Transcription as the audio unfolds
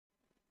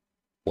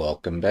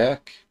Welcome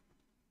back.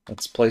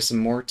 Let's play some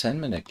more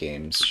 10-minute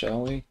games,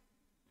 shall we?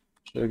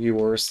 Shogi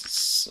Wars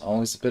is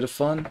always a bit of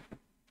fun.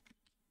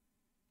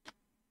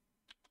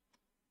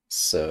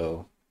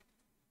 So,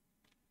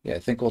 yeah, I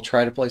think we'll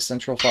try to play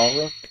Central Fall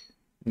Rook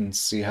and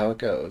see how it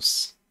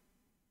goes.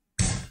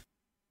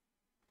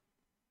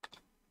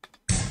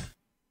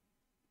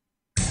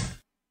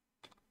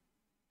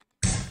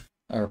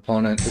 Our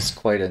opponent is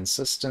quite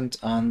insistent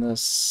on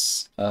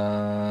this,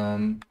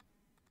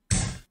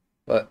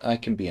 but I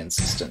can be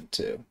insistent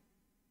too.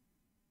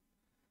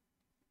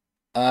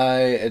 I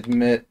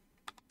admit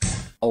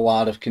a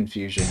lot of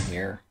confusion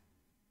here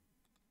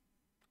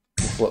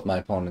with what my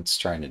opponent's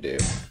trying to do.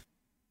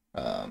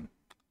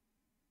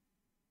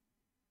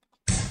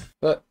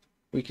 But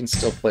we can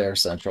still play our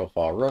Central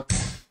Fall Rook.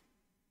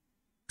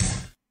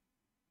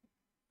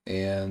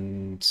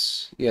 And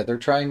yeah, they're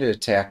trying to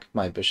attack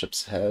my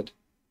bishop's head.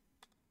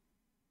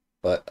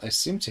 But I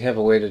seem to have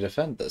a way to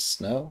defend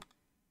this, no?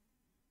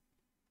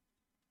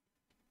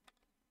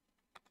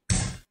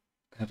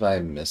 Have I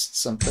missed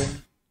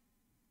something?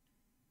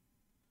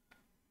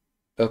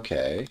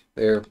 Okay,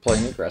 they're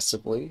playing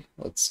aggressively.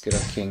 Let's get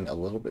our king a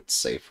little bit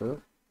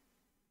safer.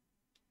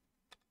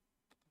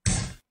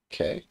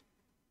 Okay.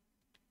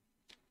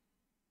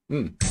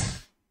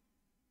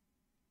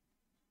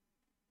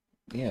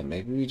 Yeah,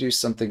 maybe we do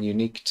something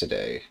unique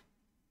today.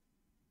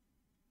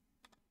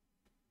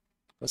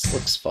 This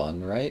looks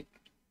fun, right?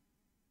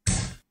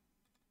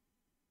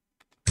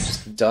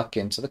 Just duck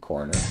into the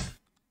corner.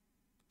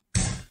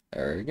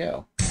 There we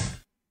go.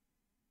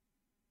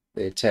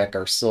 They attack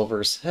our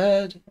silver's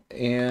head,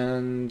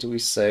 and we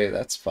say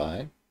that's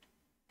fine.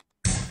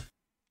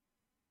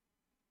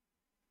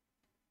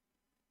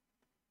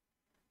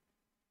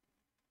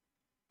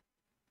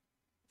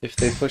 If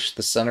they push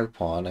the center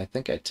pawn, I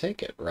think I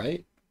take it,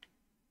 right?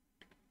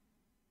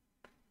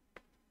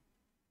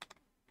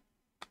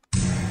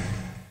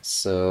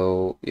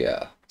 So,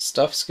 yeah,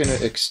 stuff's gonna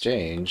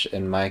exchange,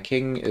 and my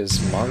king is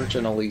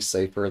marginally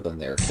safer than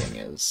their king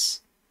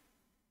is.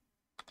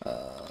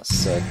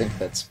 So I think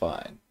that's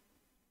fine.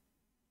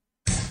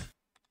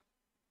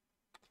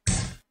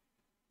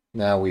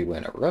 Now we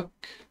win a rook.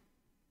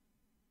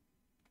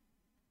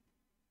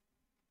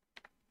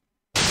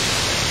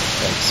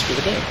 Thanks for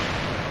the game.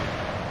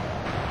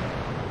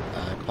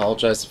 I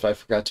apologize if I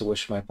forgot to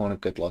wish my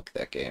opponent good luck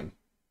that game.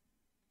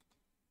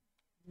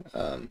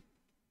 In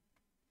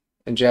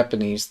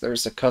Japanese,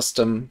 there's a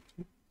custom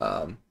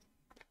of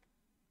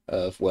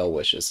well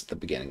wishes at the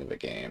beginning of a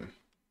game.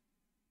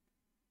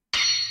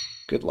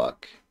 Good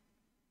luck.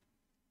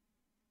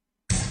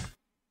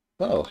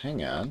 Oh,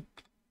 hang on.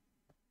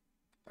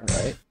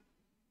 Alright.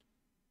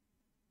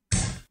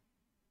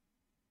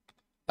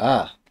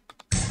 Ah.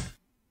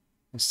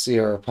 I see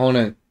our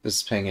opponent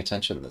is paying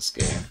attention this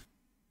game.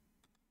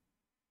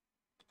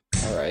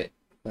 Alright.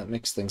 That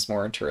makes things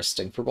more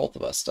interesting for both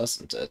of us,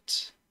 doesn't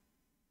it?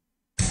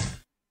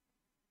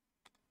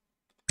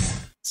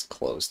 Let's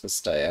close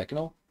this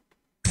diagonal.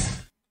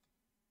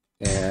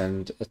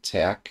 And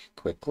attack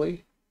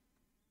quickly.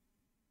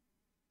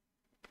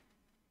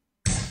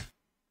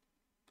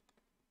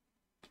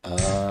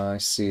 I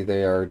see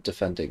they are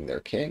defending their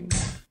king.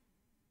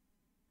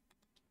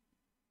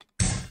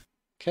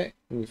 Okay,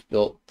 we've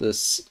built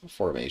this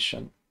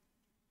formation.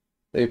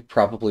 They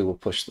probably will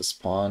push this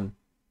pawn.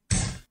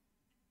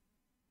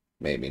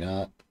 Maybe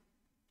not.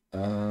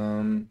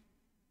 I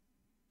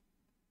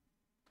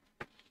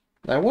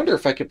wonder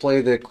if I could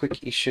play the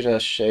quick Ishida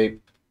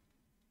shape.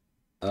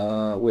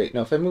 Wait,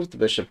 no, if I move the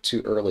bishop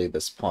too early,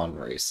 this pawn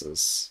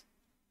races.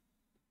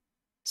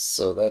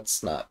 So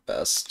that's not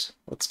best.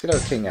 Let's get our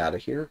king out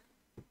of here.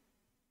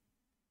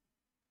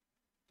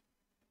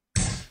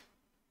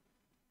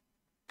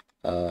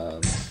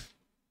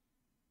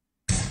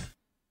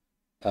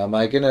 Am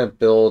I gonna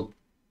build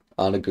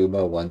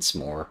Oniguma once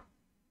more?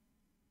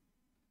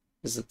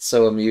 Is it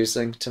so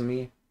amusing to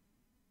me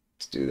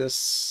to do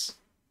this?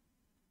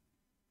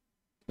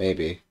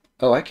 Maybe.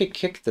 Oh, I could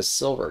kick the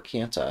silver,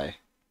 can't I?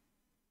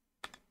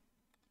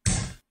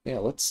 Yeah,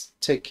 let's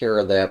take care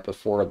of that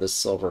before the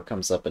silver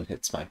comes up and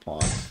hits my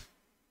pawn.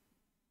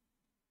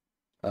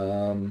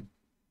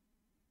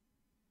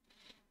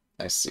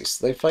 I see.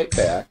 So they fight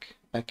back.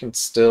 I can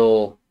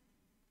still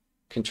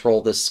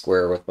control this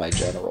square with my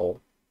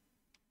general.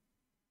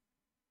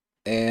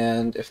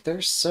 And if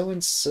they're so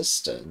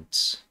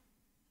insistent,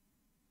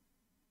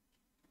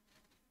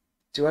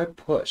 do I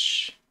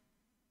push?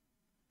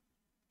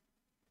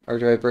 Or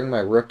do I bring my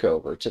rook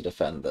over to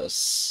defend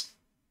this?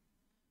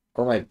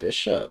 Or my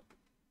bishop?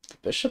 The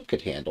bishop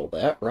could handle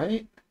that,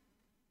 right?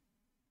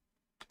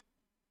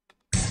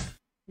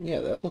 Yeah,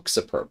 that looks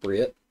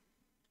appropriate.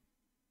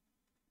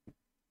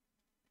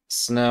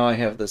 So now I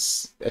have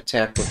this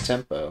attack with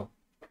tempo.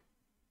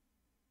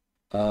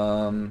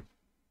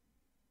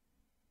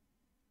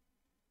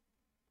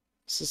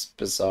 This is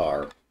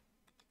bizarre.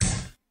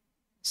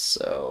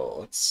 So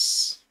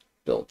let's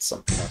build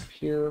something up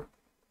here.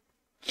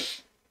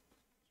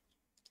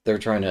 They're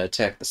trying to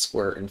attack the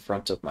square in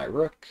front of my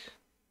rook.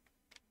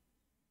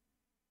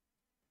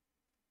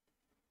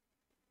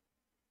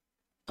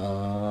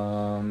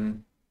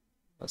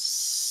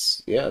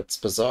 Yeah, it's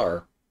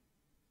bizarre.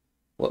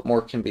 What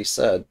more can be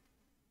said?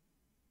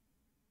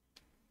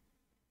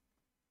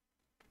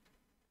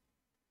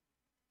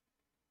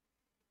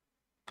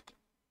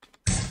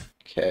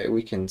 Okay,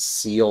 we can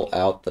seal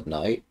out the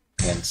knight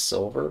and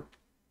silver.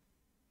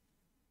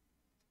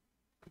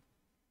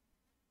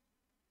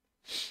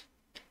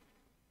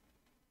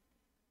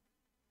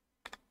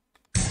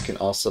 We can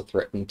also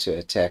threaten to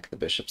attack the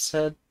bishop's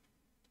head.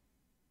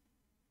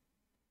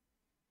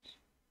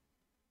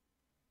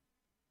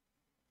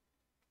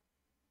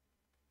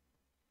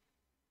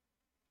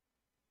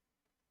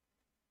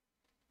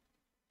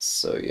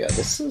 So yeah,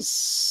 this is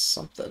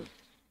something.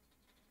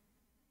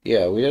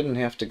 Yeah, we didn't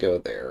have to go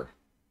there.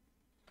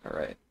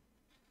 Alright.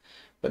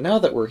 But now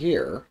that we're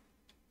here,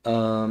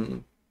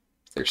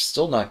 they're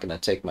still not going to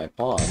take my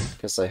pawn,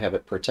 because I have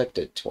it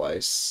protected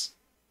twice,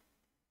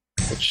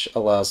 which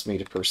allows me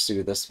to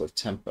pursue this with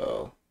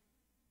tempo.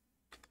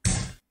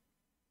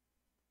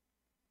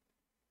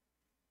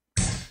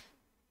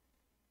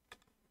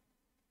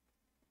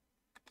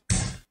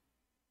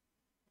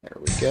 There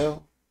we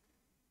go.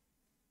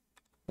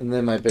 And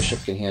then my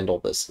bishop can handle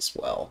this as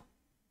well.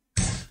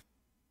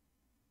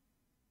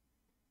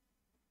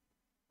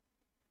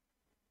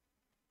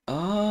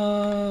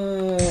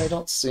 I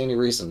don't see any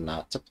reason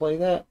not to play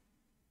that.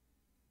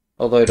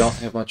 Although I don't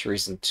have much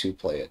reason to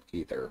play it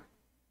either.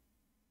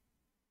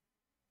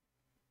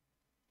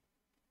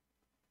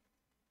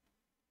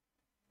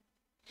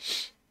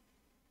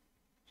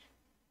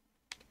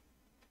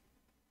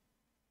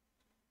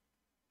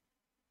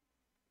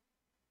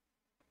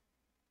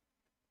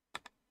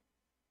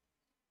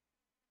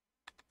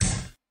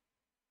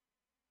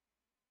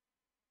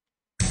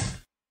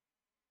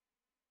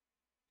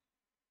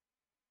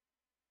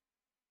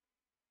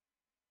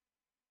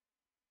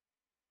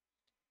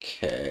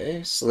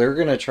 Okay, so they're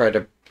going to try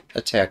to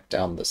attack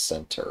down the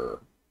center.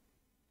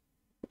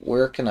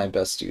 Where can I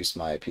best use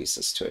my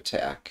pieces to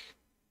attack?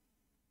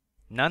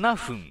 7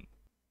分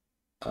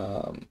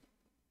Um,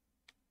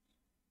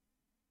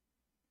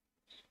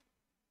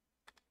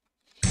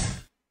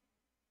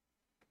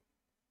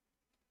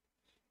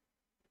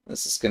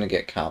 this is going to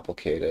get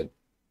complicated.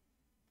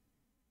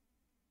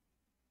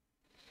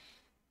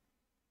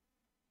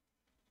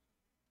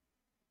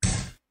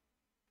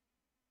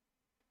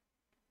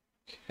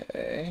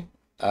 Okay.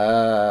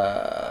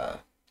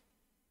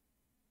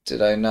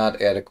 Did I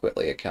not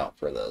adequately account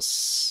for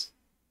this?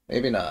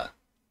 Maybe not.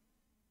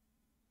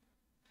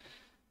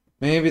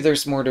 Maybe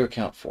there's more to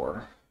account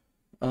for.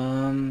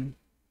 Um,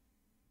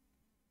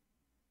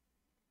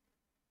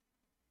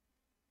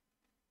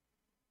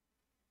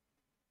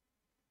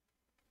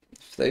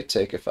 if they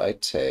take, if I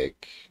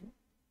take,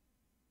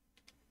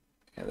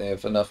 yeah, they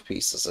have enough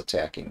pieces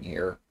attacking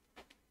here.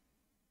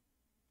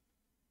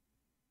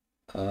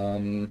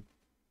 Um,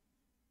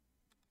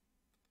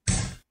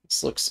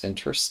 this looks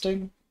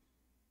interesting.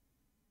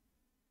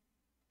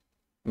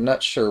 I'm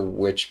not sure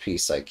which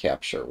piece I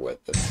capture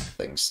with if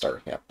things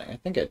start happening. I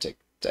think I take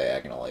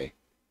diagonally.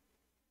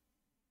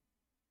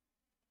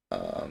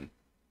 Um,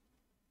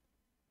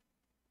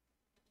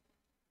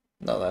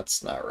 no,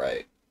 that's not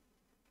right.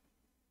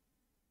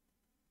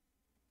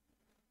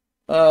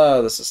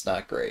 This is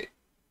not great.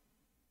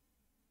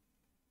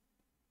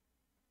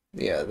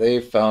 Yeah, they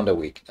found a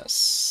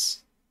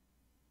weakness.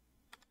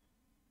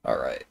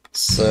 Alright,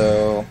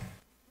 so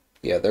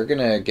yeah, they're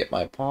gonna get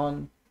my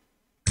pawn,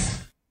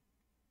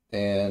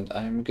 and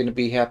I'm gonna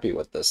be happy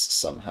with this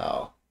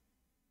somehow.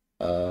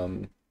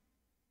 Um,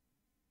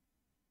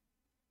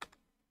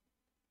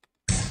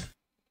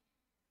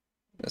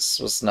 this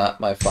was not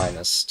my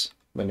finest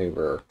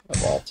maneuver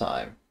of all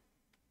time.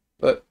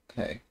 But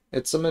hey,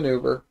 it's a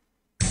maneuver.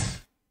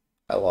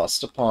 I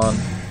lost a pawn.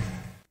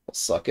 We'll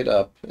suck it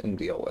up and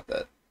deal with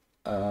it.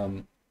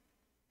 Um,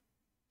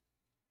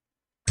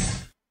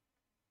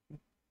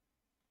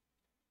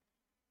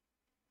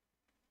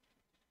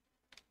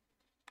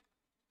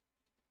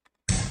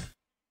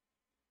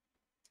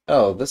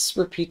 oh, this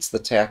repeats the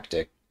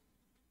tactic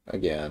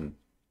again.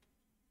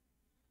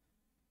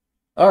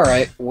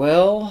 Alright,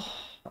 well,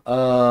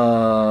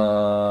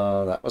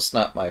 that was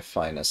not my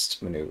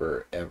finest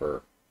maneuver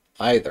ever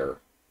either.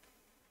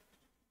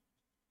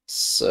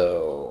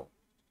 So,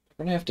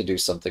 we're gonna have to do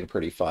something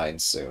pretty fine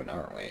soon,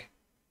 aren't we?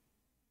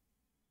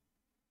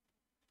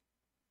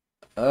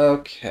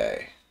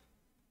 Okay.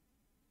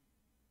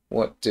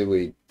 What do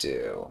we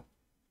do?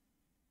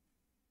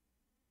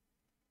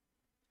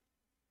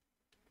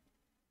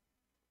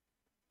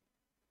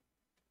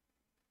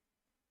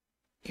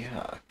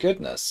 Yeah,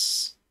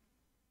 goodness.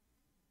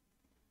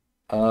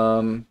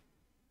 Um,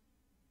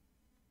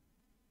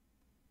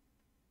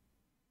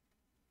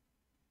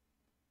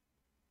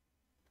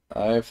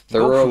 I've 5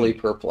 thoroughly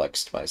分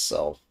perplexed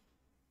myself.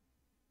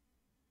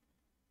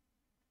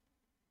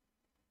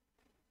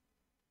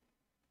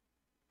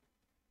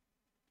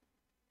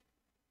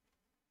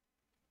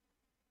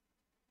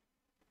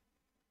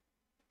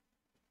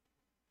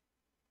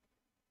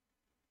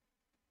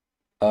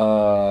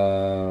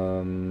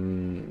 Um,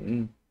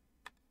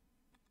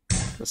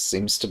 this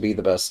seems to be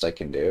the best I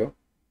can do.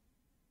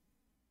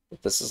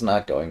 But this is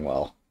not going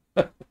well.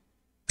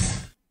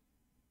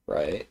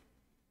 Right.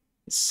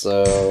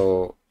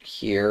 So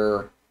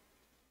here,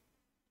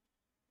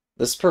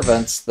 this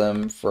prevents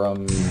them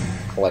from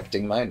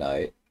collecting my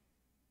knight.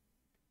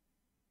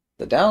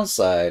 The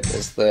downside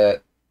is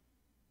that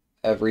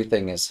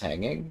everything is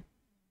hanging,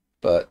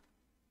 but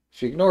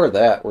if you ignore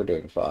that, we're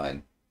doing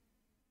fine.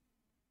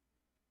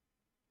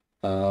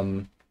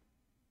 Um,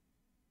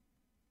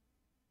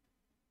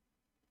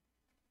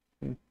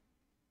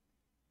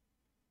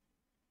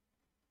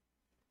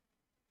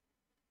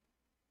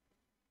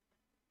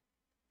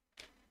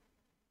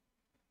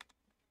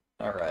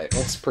 Alright,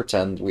 let's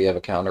pretend we have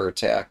a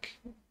counterattack.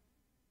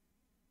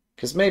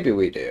 Because maybe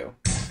we do.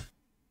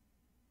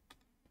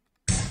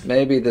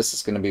 Maybe this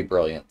is going to be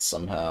brilliant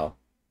somehow.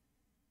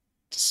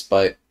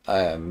 Despite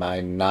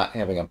my not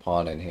having a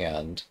pawn in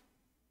hand.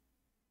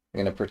 I'm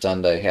going to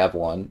pretend I have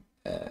one,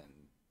 and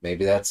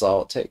maybe that's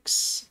all it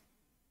takes.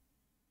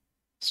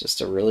 It's just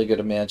a really good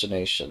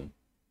imagination.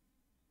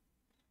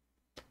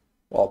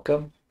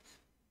 Welcome.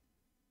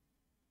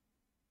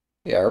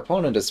 Yeah, our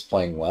opponent is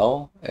playing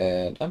well,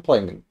 and I'm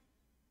playing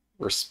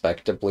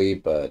respectably,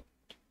 but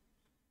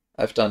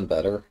I've done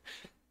better.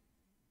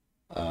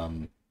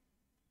 Um,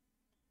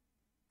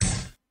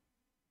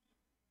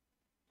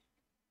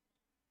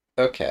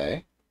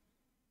 okay.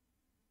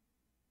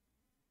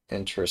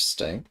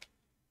 Interesting.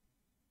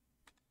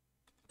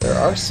 There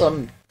are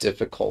some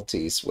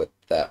difficulties with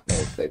that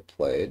move they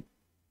played.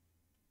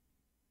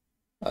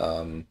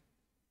 Um,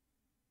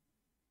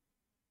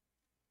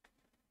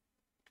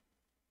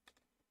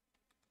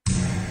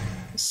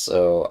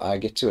 so I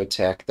get to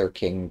attack their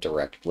king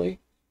directly.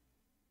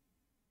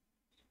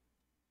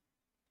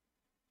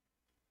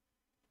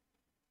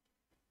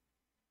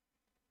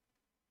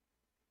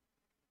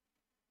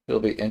 It'll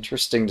be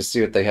interesting to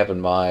see what they have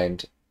in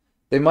mind.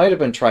 They might have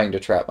been trying to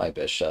trap my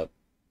bishop,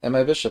 and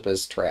my bishop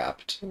is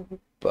trapped,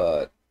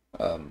 but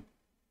um,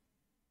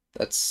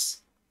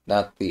 that's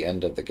not the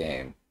end of the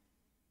game.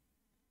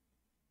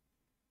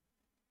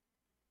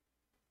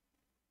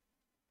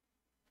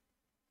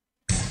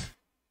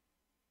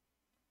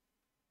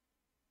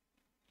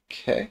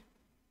 Okay.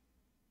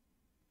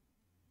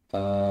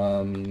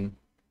 Um,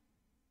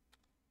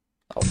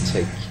 I'll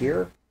take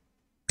here.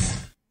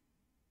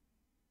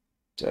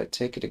 Did I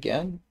take it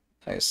again?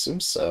 I assume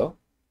so.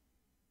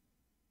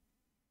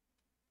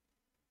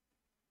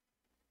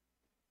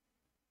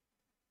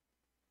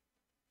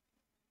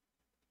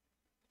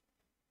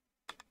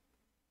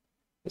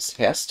 This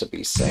has to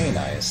be sane,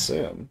 I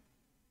assume.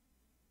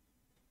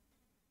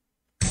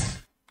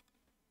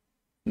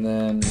 And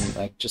then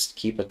I just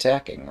keep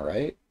attacking,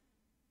 right?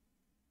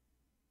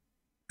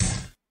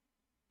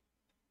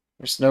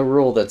 There's no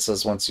rule that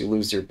says once you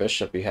lose your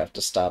bishop, you have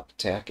to stop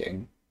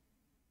attacking.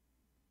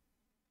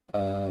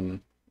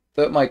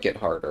 Though it might get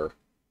harder.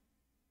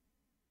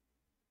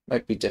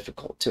 Might be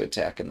difficult to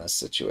attack in this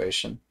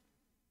situation.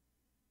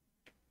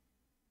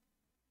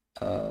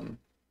 Um,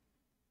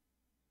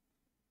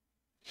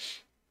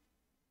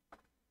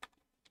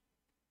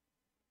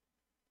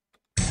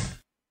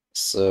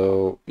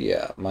 so,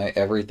 yeah, my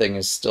everything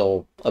is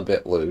still a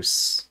bit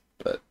loose,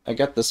 but I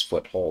got this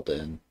foothold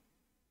in.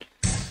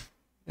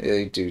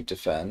 They do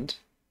defend,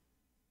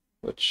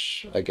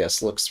 which I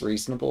guess looks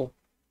reasonable.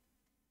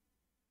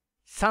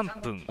 3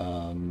分。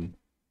Um,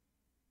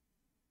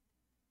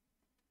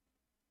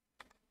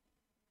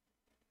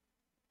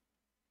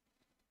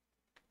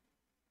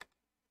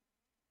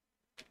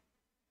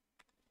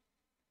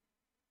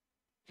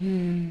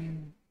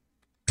 hmm.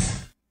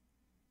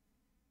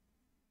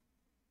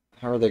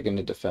 How are they going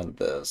to defend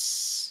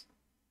this?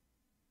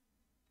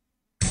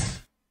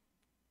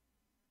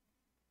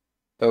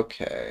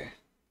 Okay.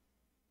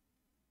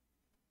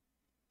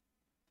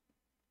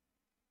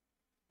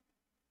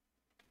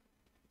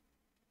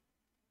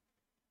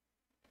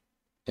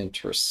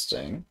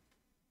 Interesting.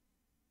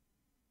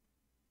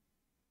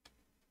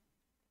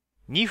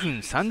 2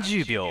分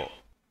30秒。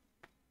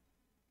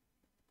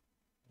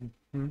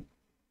Hmm.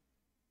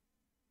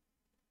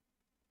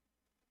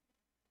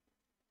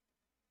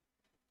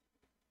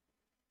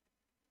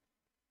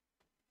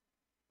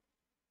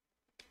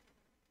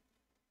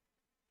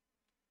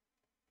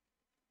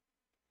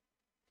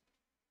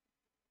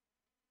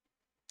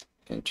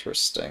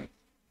 Interesting.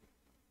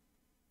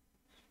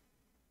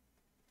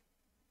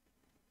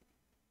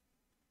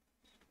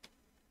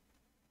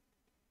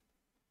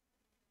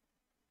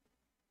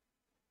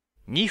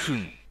 2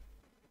分。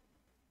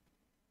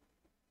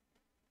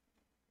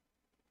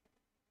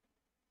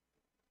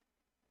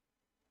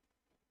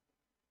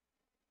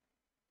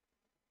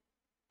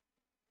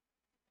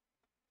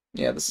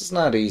Yeah, this is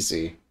not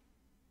easy.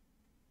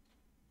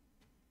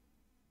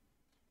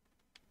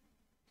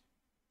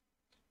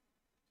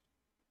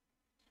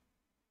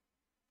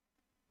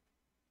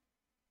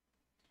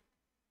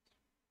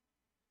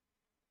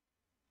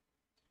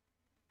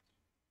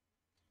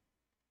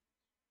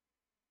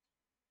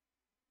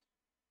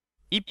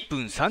 1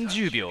分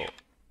30秒。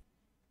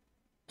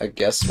I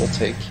guess we'll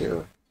take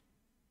here.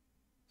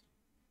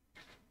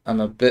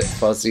 I'm a bit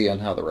fuzzy on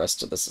how the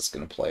rest of this is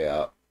going to play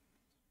out.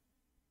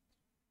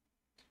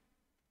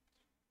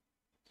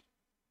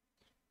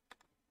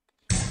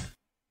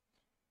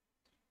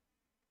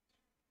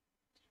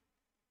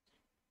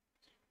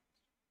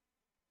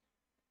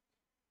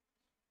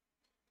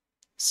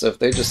 So if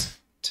they just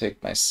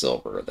take my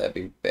silver, that'd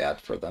be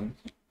bad for them.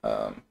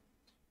 Um,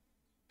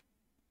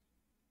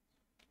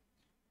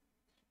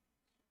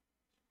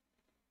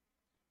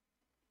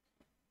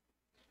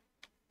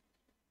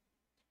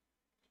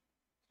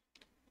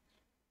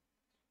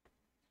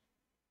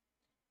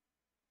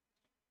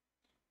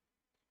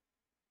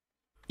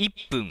 1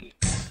分、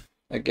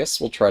I guess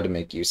we'll try to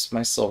make use of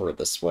my silver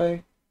this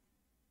way.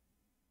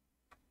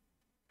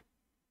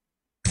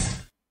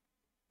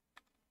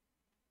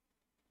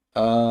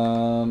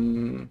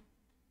 Um,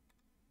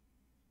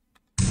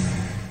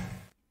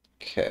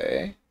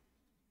 okay.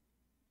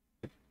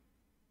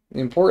 The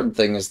important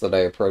thing is that I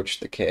approach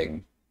the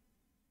king.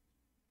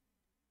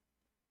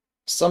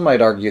 Some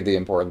might argue the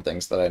important thing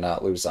is that I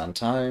not lose on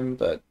time,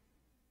 but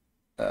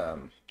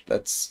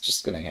that's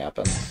just gonna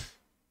happen.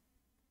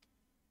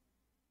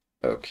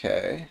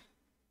 Okay.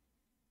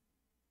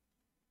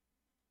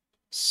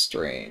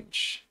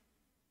 Strange.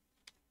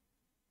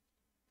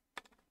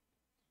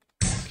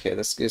 Okay,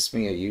 this gives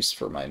me a use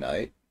for my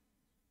knight.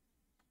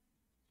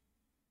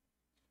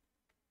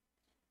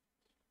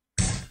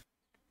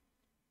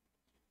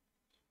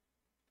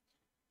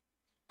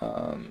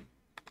 Um,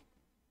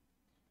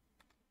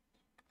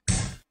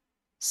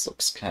 this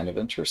looks kind of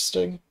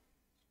interesting.30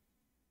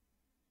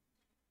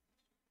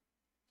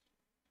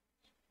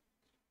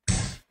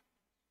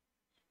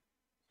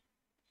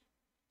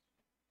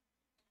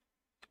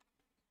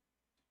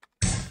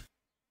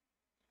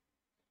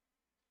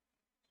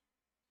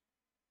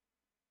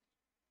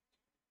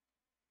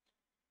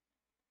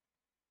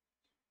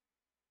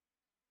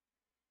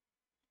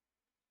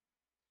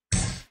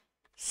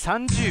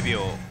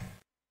秒。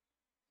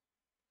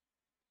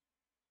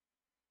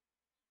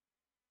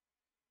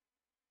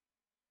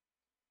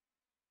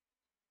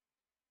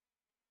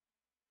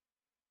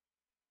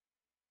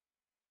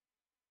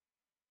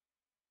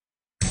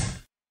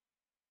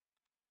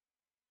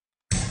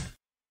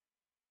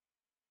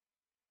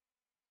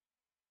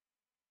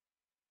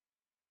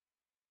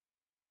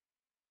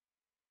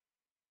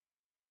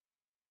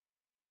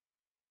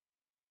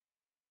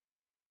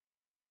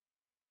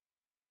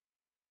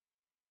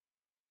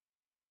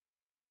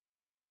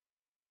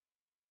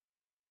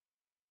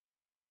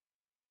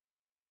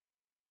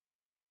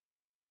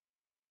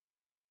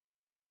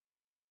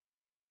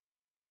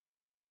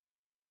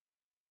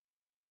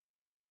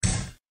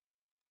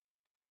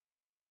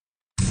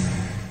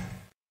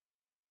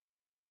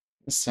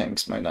This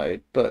hangs my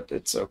knight, but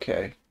it's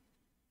okay.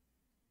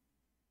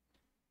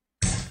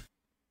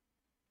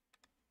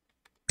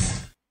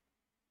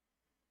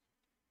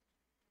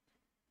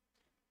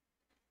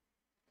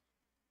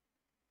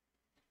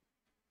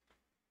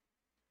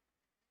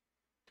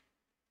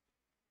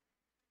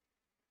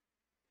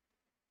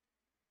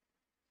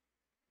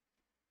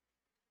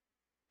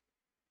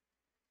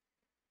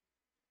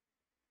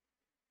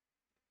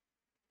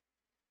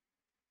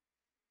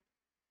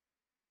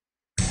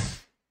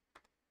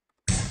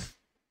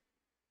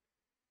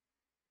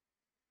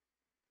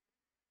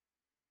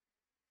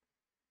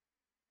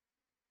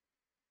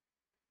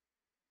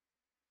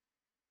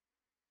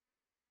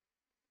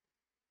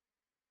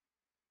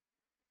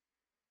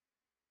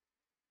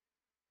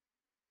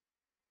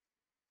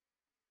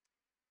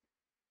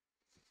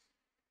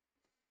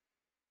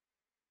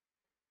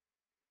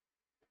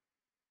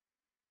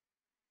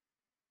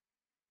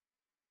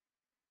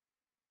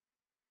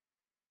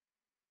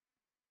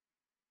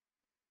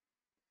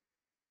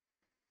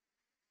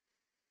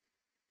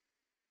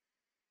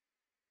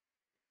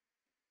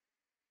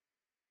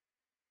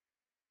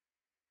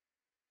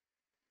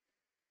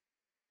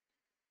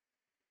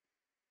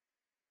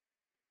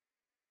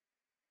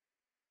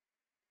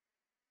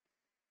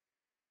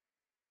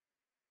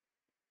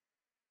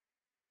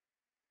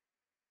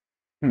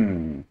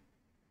 Hmm.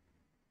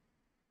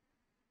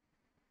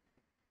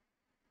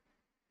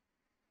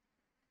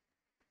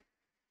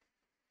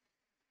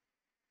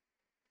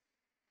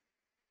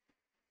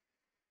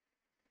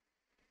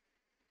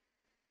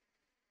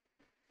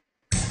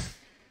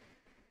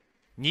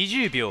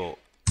 20秒。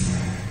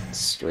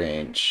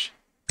Strange.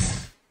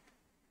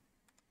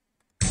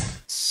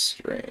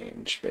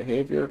 Strange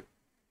behavior.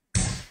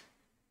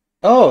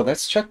 Oh,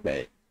 that's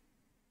checkmate.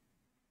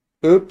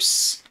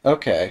 Oops.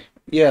 Okay.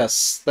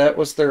 Yes, that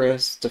was their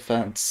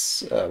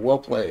defense. Well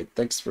played.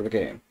 Thanks for the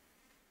game.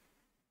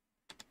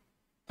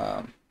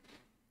 Um,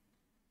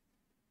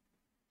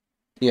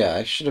 yeah,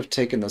 I should have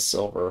taken the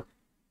silver.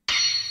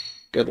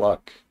 Good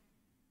luck.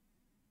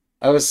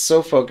 I was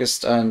so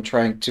focused on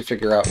trying to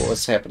figure out what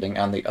was happening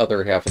on the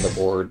other half of the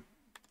board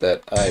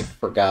that I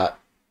forgot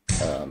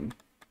um,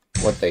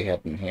 what they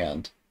had in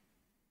hand.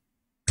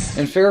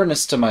 In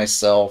fairness to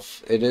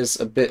myself, it is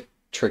a bit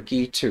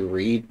tricky to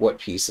read what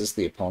pieces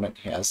the opponent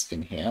has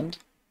in hand,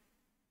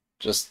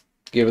 just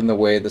given the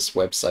way this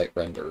website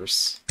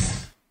renders.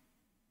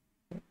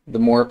 The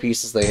more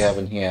pieces they have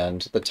in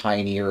hand, the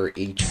tinier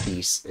each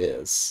piece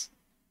is.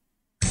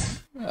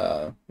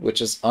 Which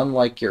is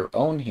unlike your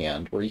own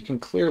hand, where you can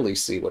clearly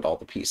see what all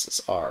the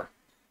pieces are.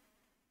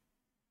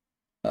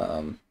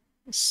 Um,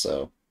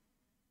 so,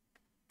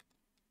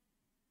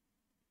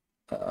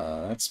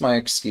 That's my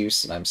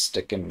excuse, and I'm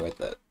sticking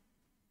with it.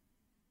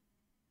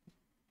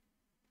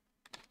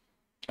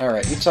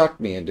 Alright, you talked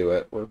me into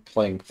it. We're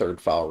playing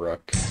third file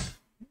rook.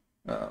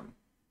 Um,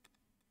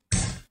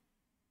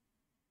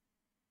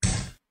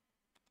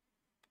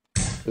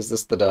 is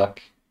this the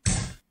duck?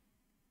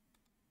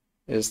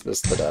 Is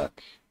this the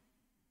duck?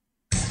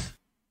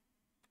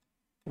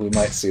 We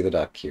might see the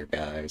duck here,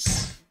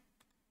 guys.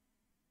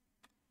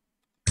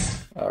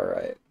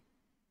 Alright.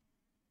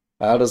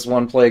 How does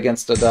one play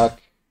against a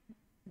duck?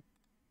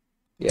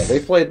 Yeah,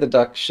 they played the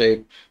duck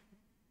shape,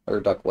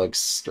 or duck leg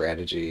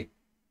strategy.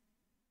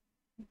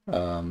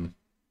 Um,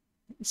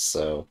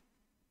 so,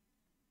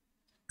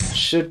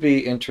 should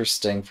be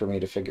interesting for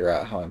me to figure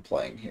out how I'm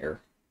playing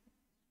here.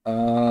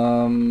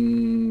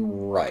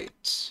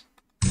 Right.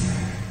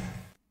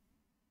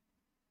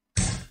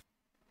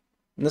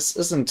 This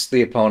isn't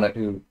the opponent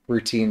who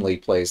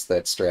routinely plays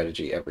that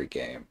strategy every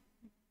game.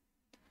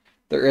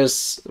 There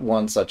is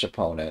one such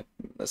opponent.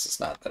 This is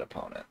not that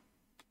opponent.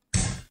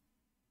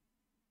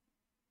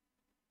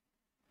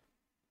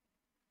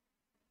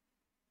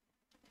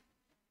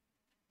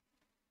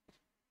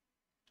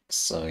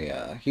 So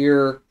yeah,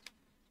 here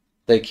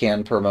they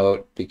can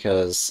promote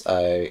because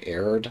I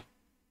erred.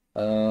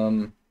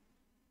 Um,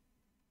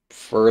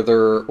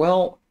 Further,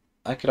 well,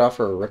 I could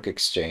offer a rook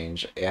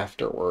exchange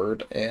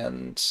afterward,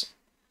 and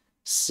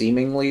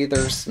seemingly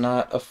there's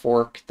not a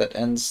fork that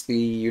ends the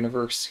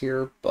universe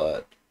here,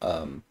 but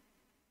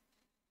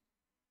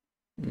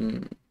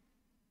hmm,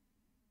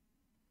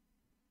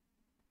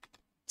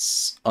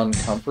 it's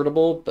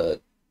uncomfortable,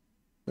 but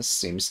this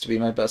seems to be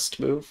my best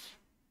move.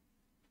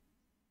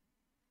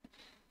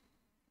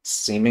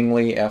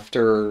 Seemingly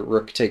after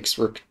rook takes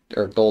rook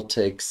or gold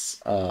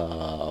takes,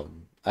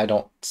 I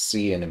don't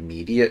see an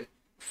immediate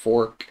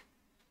fork,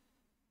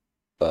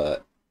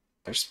 but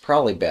there's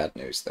probably bad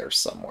news there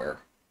somewhere.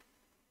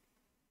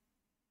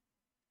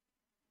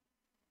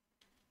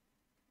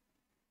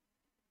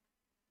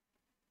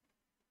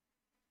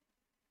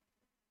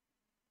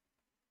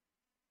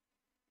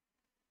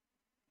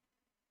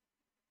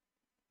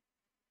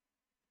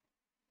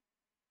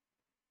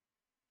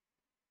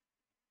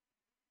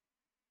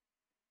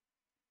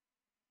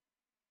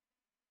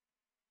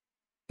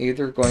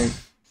 Either going,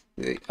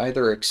 they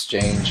either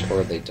exchange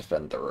or they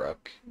defend the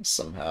rook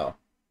somehow.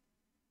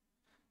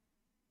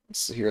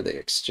 So here they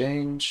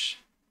exchange.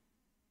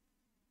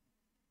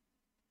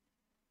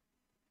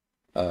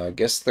 I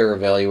guess they're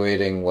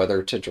evaluating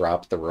whether to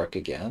drop the rook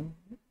again.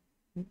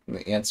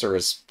 The answer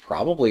is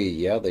probably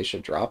yeah, they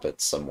should drop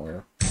it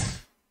somewhere.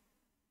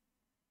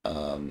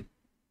 Um,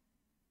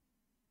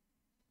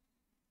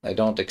 I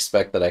don't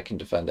expect that I can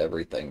defend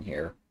everything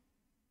here.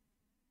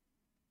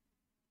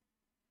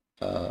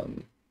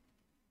 Um,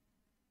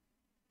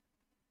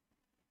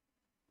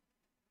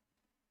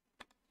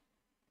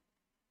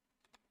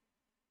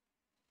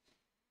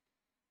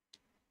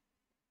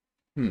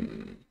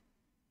 hmm.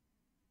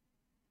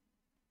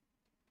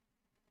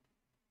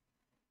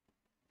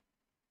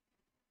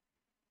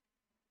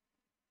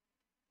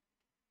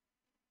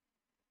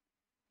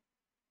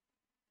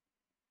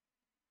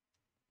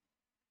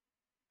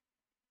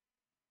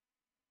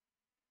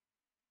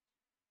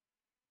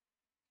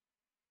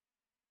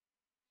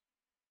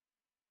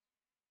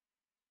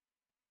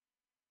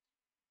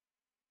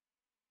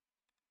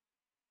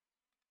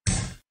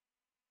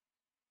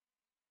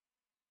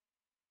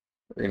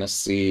 We're gonna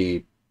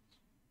see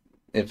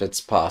if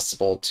it's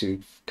possible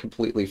to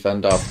completely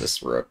fend off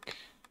this rook.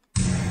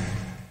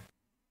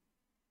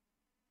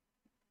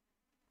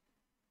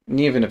 And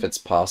even if it's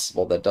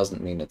possible, that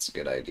doesn't mean it's a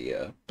good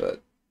idea.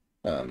 But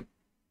um,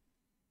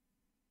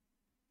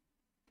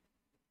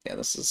 yeah,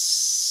 this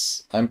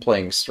is I'm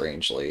playing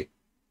strangely,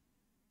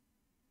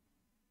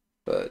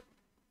 but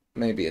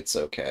maybe it's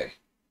okay.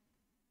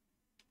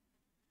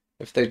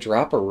 If they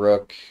drop a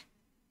rook,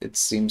 it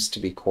seems to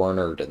be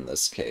cornered in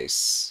this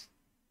case.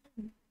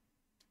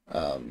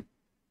 Um,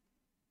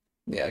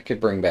 yeah, I could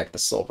bring back the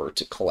silver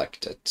to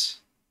collect it.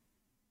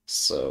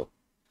 So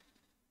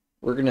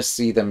we're going to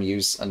see them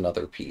use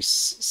another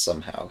piece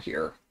somehow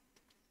here.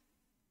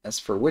 As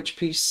for which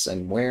piece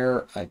and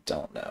where, I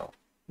don't know.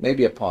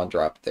 Maybe a pawn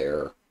drop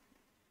there.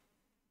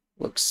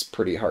 Looks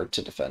pretty hard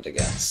to defend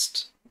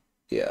against.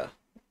 Yeah.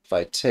 If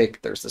I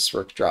take, there's this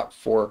rook drop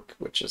fork,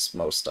 which is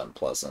most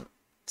unpleasant.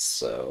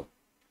 So,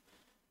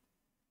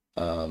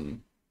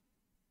 um,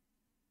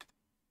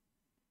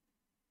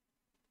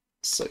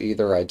 so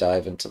either I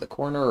dive into the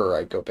corner or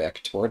I go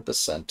back toward the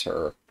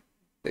center.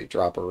 They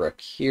drop a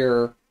rook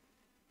here.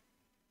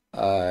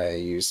 I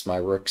use my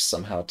rook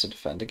somehow to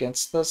defend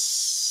against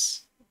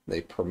this.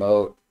 They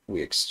promote,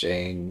 we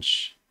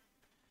exchange,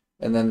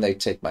 and then they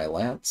take my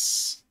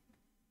lance.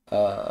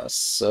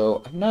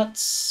 So I'm not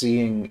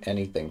seeing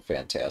anything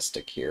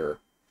fantastic here.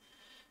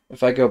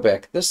 If I go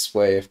back this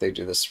way, if they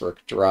do this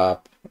rook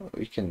drop,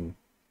 we can...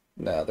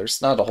 No,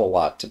 there's not a whole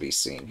lot to be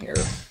seen here.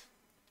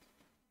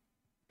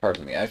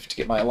 Pardon me, I have to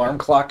get my alarm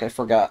clock, I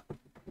forgot.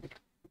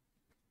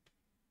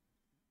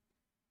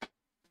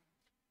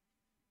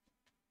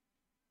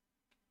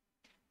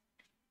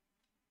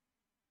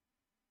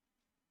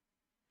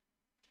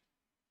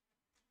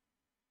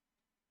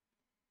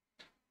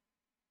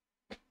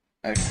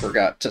 I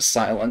forgot to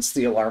silence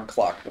the alarm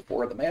clock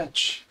before the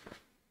match.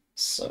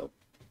 So,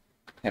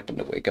 happened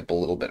to wake up a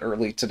little bit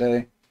early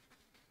today.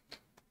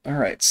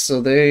 Alright,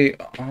 so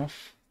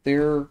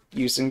they're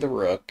using the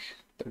rook.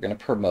 They're gonna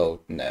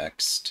promote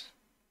next.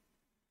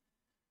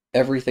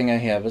 Everything I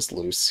have is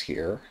loose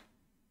here,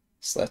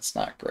 so that's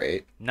not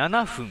great.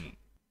 7分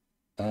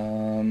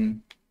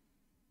Um,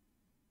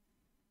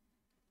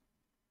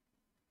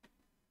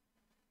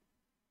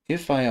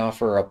 if I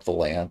offer up the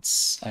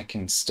lance, I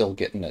can still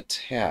get an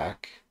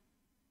attack.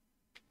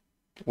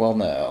 Well,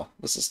 no,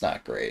 this is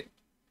not great.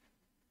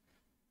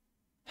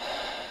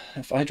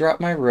 If I drop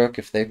my rook,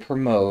 if they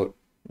promote,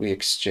 we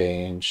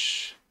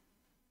exchange.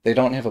 They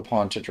don't have a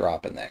pawn to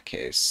drop in that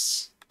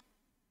case.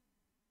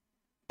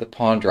 The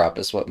pawn drop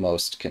is what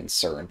most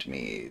concerned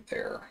me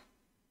there.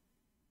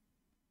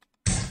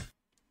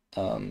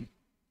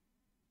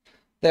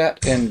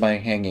 That and my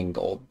hanging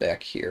gold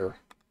back here.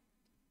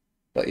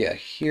 But yeah,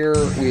 here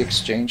we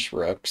exchange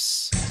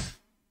rooks.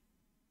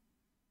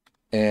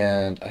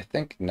 And I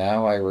think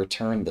now I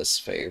return this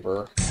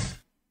favor.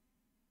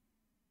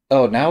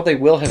 Oh, now they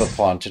will have a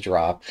pawn to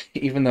drop,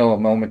 even though a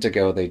moment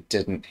ago they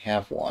didn't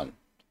have one.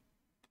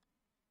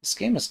 This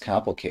game is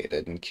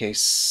complicated in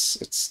case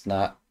it's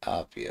not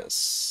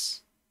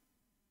obvious.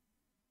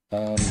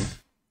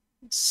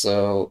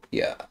 So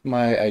yeah,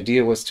 my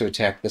idea was to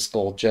attack this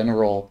gold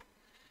general,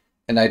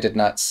 and I did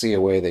not see a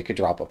way they could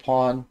drop a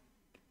pawn.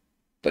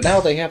 But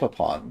now they have a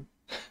pawn.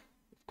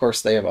 Of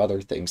course, they have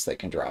other things they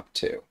can drop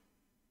too.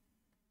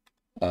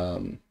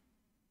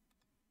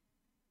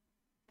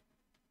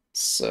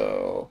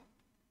 So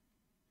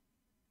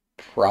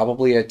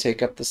probably I'd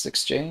take up this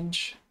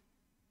exchange.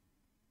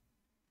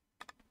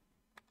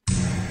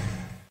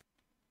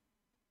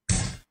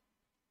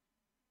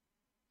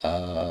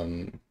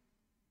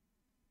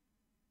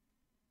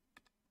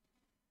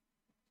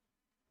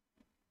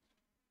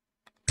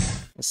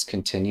 This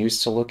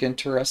continues to look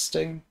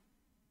interesting.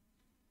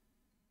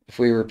 If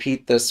we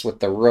repeat this with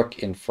the rook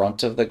in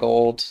front of the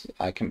gold,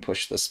 I can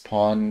push this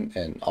pawn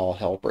and all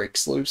hell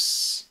breaks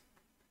loose.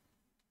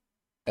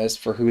 As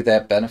for who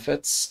that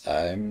benefits,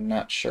 I'm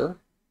not sure.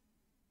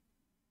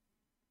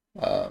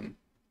 There's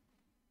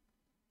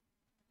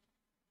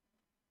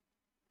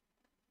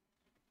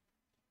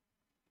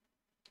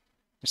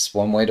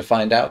one way to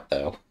find out,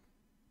 though.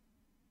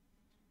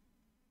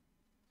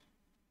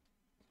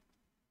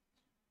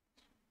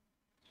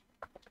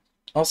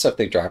 Also, if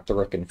they drop the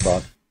rook in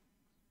front,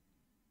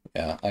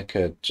 yeah, I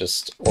could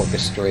just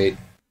orchestrate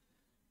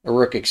a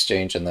rook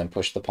exchange and then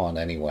push the pawn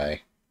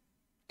anyway.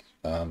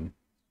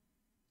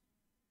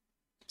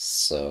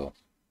 So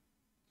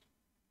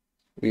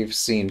we've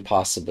seen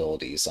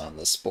possibilities on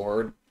this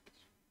board.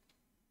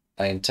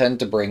 I intend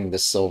to bring the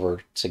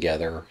silver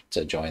together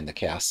to join the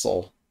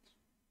castle.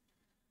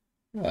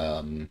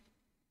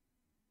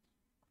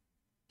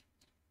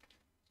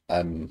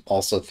 I'm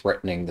also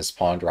threatening this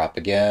pawn drop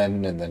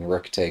again, and then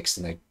rook takes,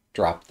 and they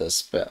drop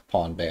this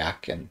pawn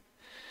back and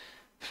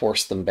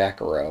force them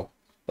back a row.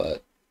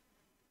 But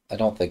I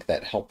don't think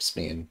that helps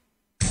me in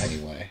any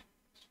way.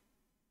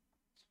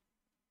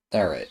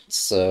 Alright,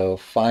 so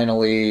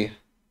finally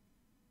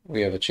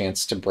we have a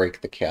chance to break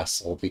the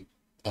castle the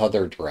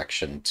other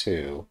direction,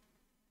 too.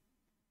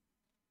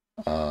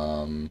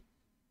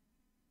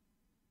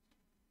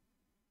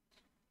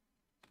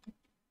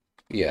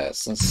 Yeah,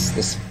 since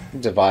this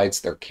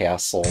divides their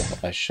castle,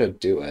 I should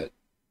do it.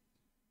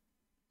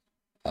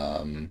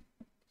 And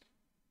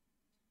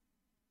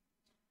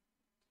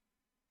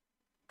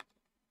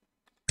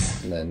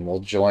then we'll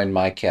join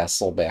my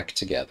castle back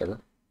together.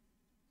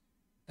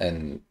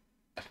 And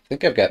I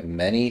think I've got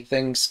many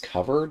things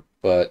covered,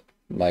 but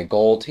my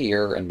gold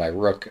here and my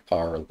rook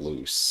are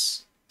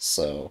loose.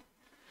 So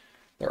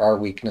there are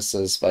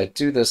weaknesses, but I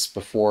do this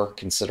before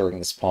considering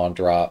this pawn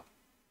drop.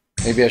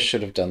 Maybe I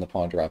should have done the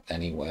pawn drop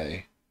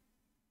anyway.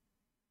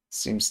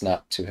 Seems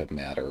not to have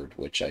mattered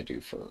which I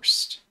do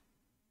first.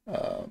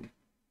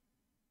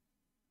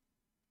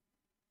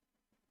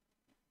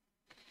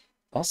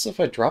 Also, if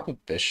I drop a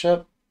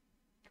bishop,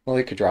 well,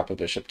 I could drop a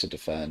bishop to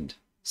defend,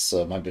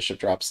 so my bishop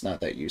drop's not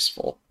that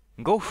useful.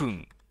 5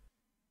分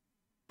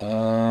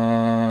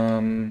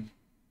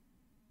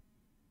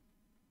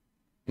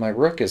My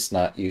rook is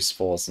not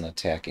useful as an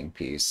attacking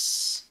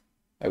piece.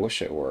 I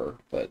wish it were,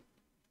 but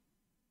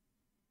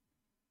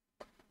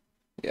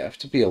yeah, I have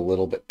to be a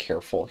little bit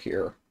careful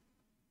here.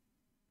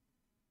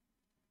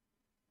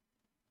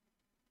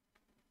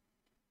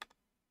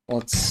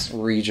 Let's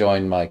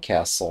rejoin my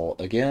castle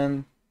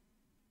again.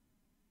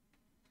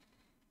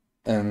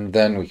 And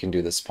then we can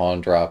do this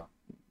pawn drop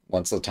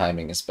once the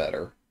timing is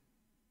better.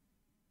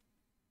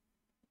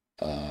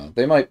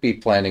 They might be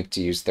planning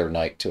to use their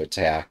knight to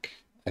attack.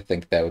 I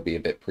think that would be a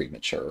bit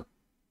premature.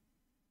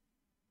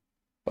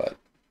 But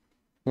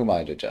who am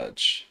I to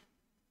judge?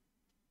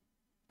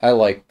 I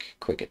like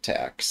quick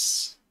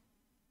attacks.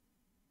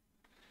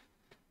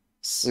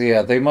 So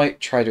yeah, they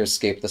might try to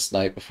escape this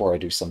knight before I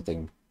do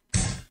something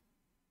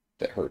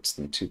that hurts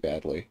them too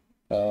badly.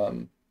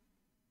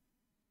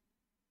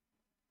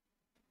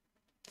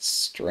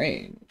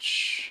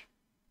 Strange.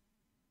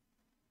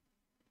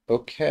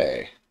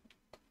 Okay.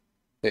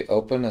 They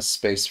open a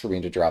space for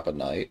me to drop a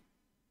knight.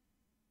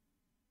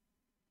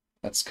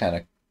 That's kind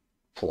of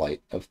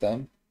polite of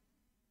them.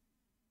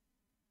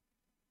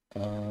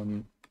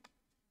 Alright,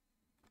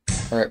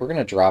 we're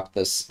gonna drop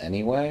this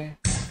anyway.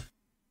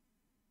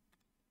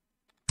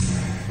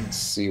 Let's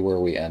see where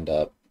we end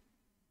up.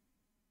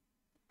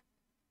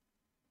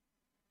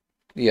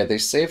 Yeah, they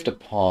saved a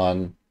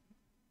pawn,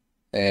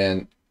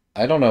 and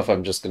I don't know if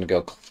I'm just gonna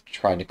go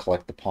trying to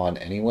collect the pawn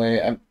anyway.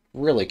 I'm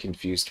really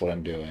confused what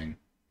I'm doing.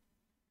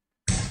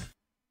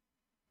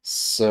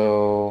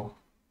 So,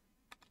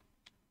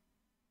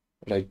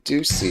 what I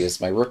do see is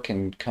my rook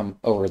can come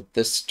over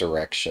this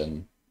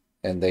direction,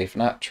 and they've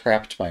not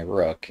trapped my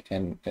rook,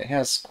 and it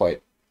has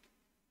quite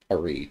a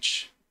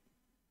reach.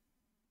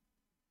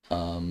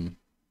 Um,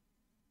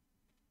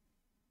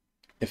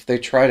 if they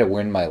try to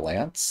win my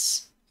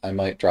lance, I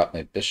might drop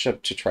my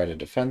bishop to try to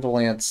defend the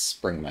lance,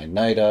 bring my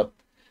knight up,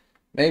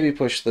 maybe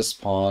push this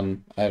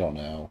pawn, I don't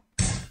know.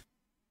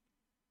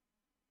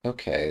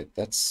 Okay,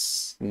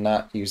 that's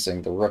not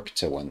using the rook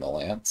to win the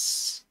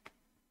lance.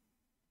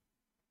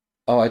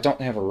 Oh, I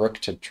don't have a rook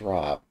to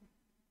drop.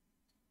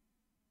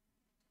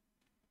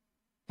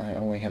 I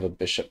only have a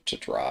bishop to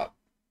drop.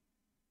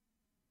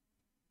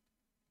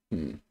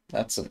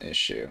 That's an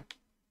issue.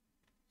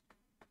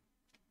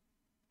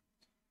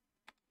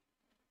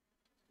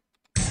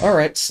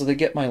 Alright, so they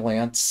get my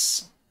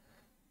lance.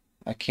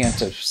 I can't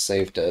have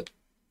saved it.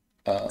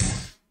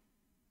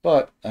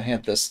 But I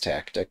had this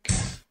tactic.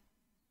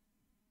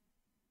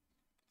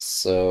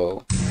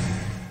 So,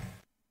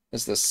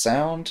 is this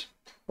sound?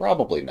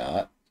 Probably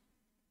not.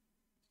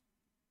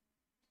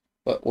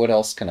 But what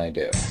else can I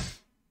do?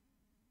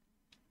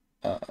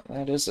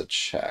 That is a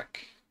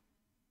check.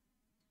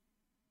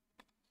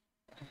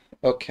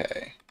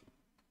 Okay.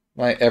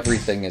 My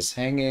everything is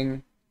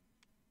hanging.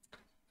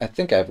 I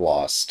think I've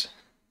lost.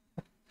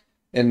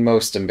 In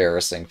most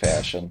embarrassing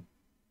fashion.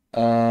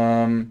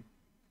 Um...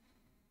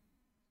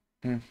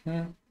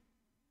 Mhm.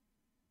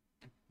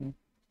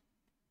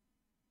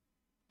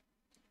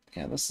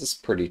 Yeah, this is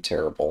pretty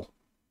terrible.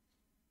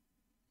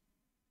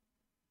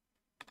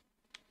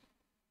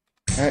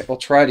 Alright, we'll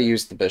try to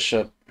use the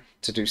bishop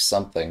to do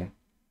something,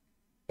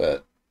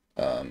 but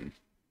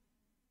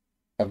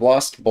I've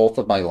lost both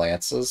of my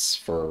lances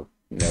for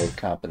no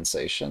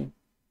compensation.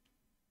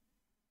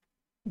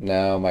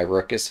 Now my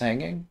rook is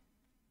hanging,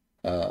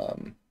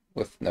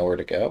 with nowhere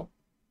to go.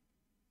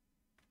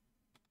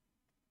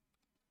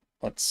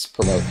 Let's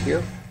promote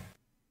here.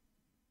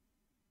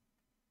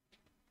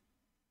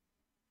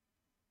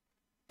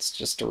 It's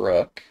just a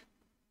rook.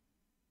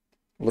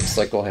 Looks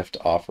like we'll have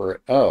to offer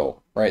it.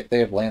 Oh, right, they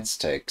have lance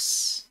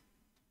takes.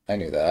 I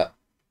knew that.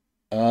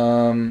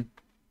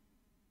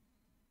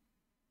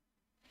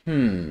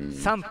 Hmm.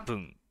 3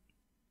分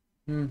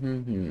Hmm,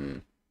 hmm,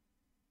 hmm.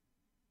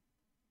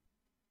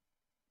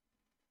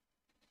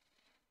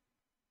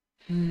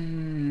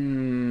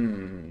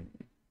 Hmm.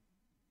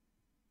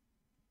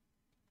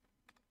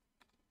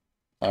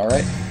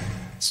 Alright.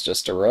 It's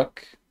just a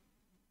rook.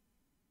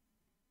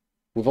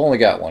 We've only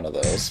got one of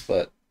those,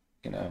 but,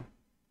 you know,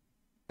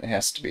 it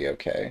has to be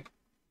okay.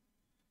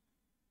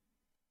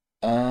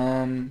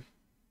 Um...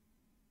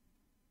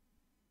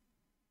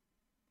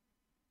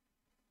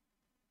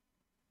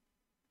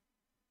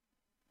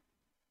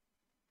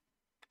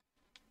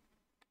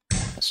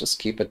 Let's just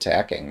keep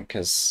attacking,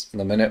 because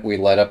the minute we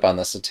let up on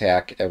this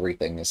attack,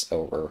 everything is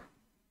over.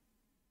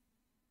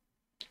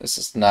 This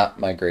is not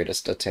my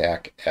greatest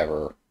attack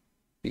ever,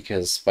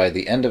 because by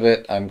the end of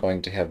it, I'm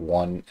going to have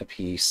one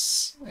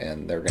apiece,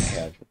 and they're going to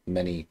have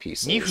many 2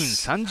分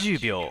pieces. 30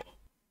秒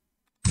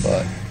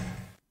But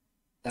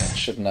that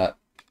should not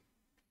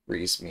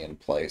freeze me in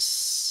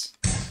place.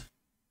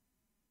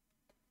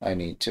 I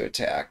need to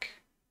attack.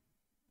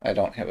 I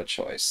don't have a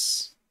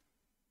choice.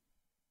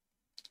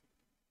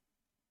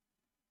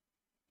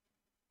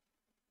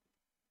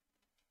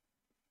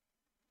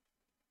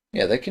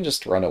 Yeah, they can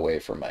just run away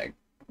from my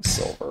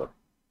silver.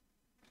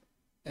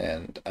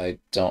 And I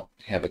don't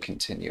have a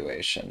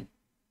continuation.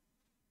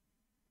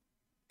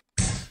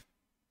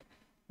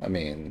 I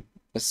mean,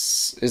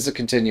 this is a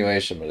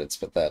continuation, but it's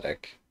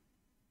pathetic.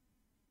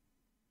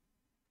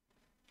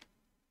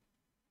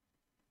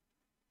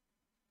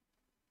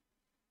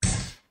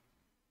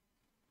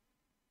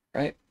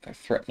 Right? They're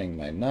threatening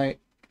my knight.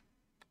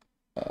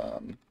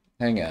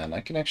 Hang on,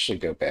 I can actually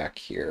go back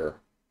here.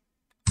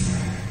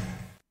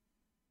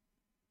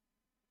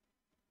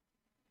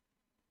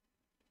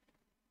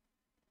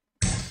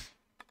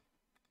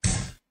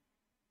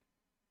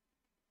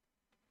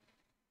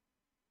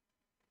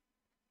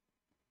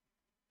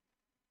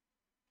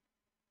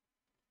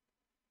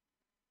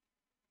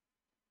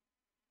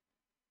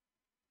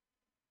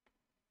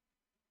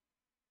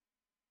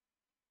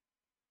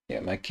 Yeah,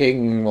 my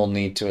king will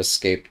need to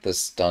escape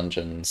this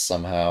dungeon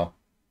somehow.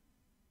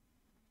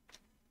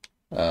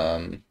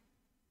 Um,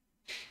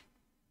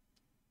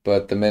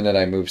 but the minute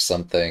I move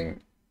something,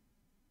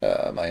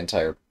 my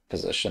entire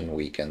position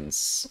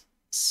weakens.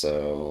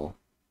 So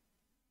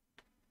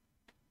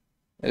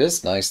it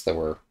is nice that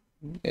we're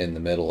in the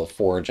middle of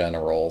 4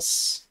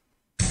 generals.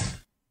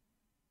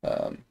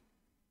 Um,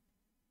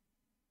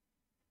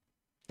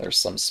 there's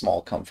some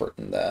small comfort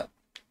in that.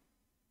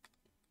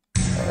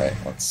 Alright,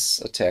 let's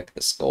attack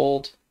this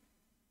gold.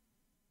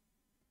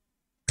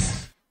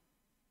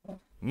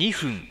 2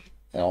分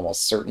It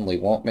almost certainly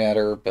won't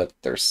matter, but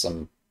there's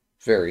some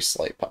very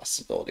slight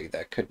possibility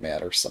that could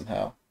matter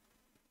somehow.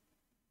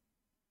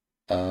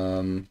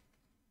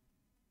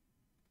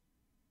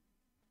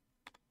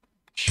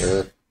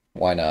 Sure,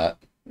 why not?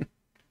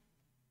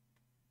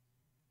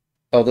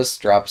 Oh, this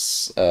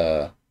drops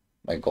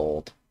my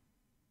gold.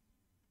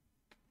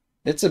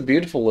 It's a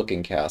beautiful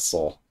looking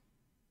castle.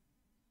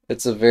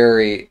 It's a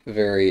very,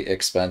 very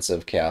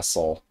expensive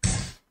castle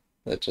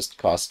that just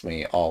cost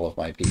me all of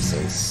my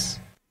pieces.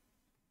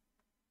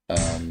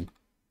 Um,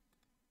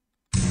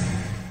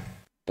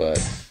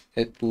 but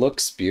it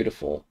looks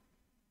beautiful.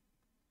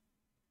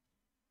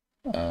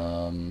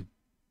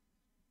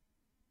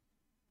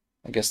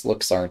 I guess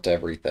looks aren't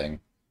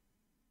everything.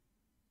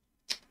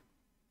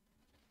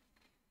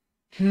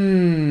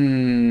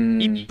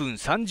 1分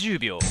30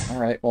秒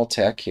Alright, we'll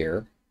attack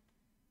here.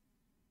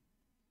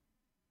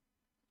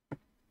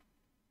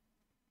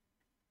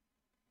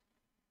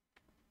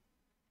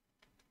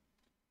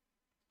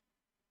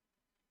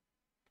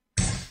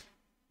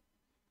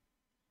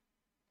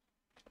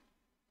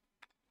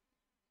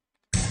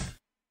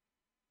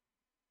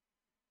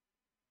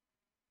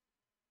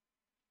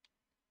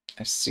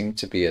 I seem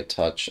to be a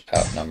touch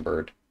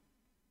outnumbered.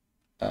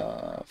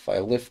 If I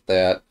lift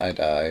that, I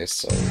die,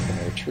 so we're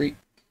gonna retreat.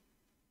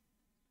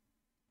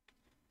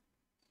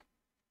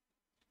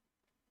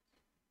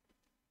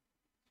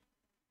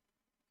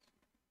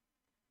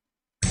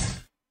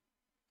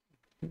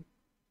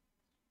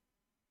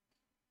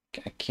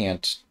 I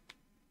can't...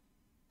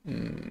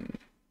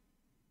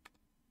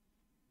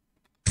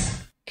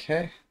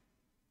 Okay.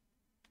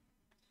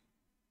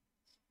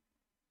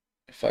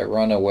 If I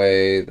run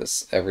away,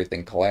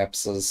 everything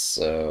collapses,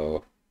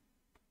 so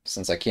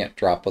since I can't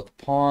drop with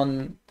the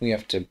pawn, we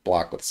have to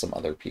block with some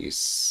other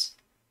piece.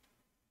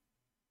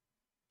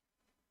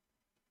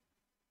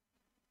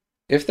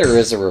 If there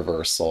is a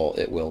reversal,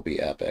 it will be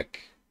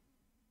epic.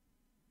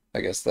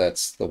 I guess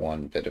that's the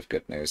one bit of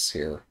good news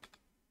here.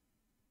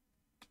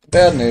 The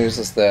bad news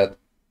is that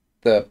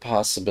the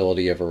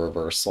possibility of a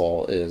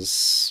reversal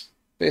is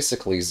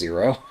basically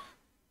zero.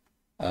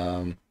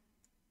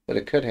 But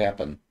it could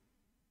happen.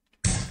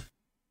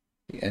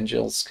 The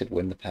Angels could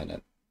win the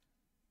pennant.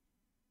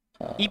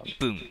 1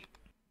分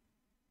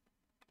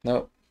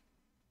Nope.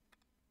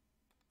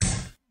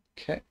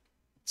 Okay,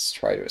 let's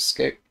try to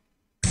escape.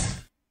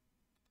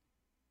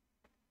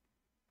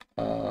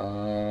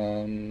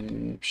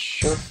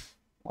 Sure,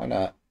 why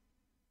not?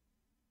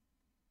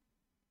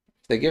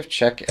 If they give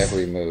check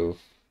every move,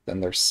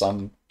 then there's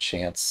some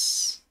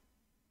chance.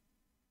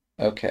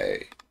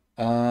 Okay,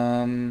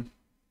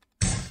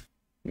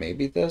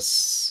 maybe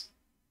this?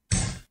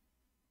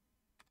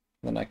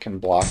 Then I can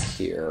block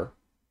here.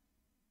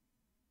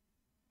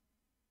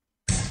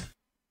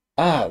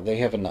 Ah, they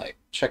have a knight.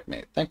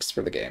 Checkmate. Thanks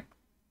for the game.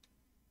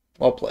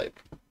 Well played.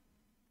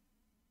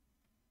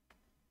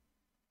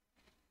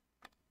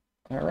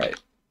 Alright.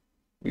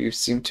 We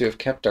seem to have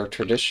kept our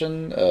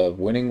tradition of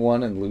winning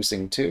one and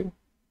losing two.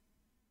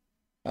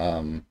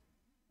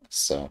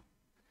 So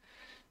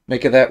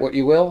make of that what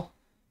you will.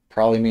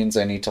 Probably means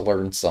I need to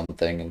learn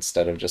something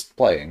instead of just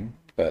playing,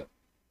 but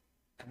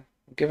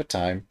give it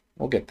time.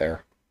 We'll get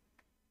there.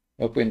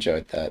 Hope you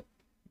enjoyed that.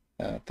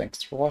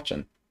 Thanks for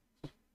watching.